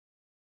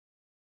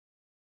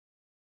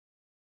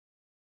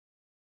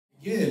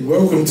Again,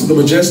 welcome to the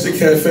Majestic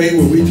Cafe,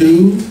 where we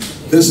do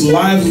this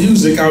live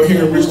music out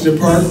here in Richmond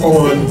Park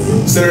on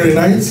Saturday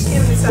nights.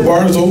 The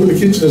bar is open, the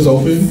kitchen is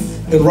open,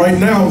 and right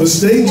now the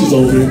stage is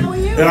open.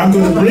 And I'm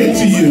going to bring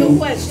to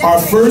you our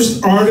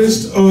first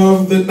artist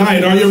of the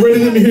night. Are you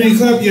ready? Let me hear you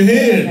clap your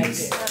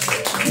hands.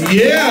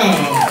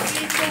 Yeah,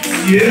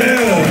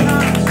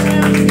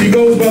 yeah. He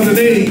goes by the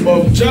name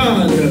of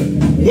John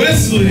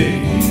Wesley.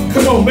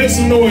 Come on, make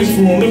some noise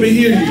for him. Let me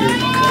hear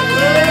you.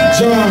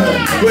 John,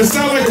 well, it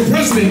sounds like a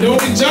president,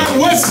 don't it? John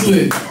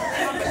Wesley.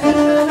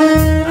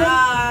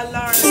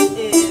 Lawrence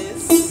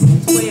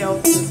is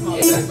 12 this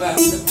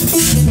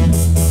month.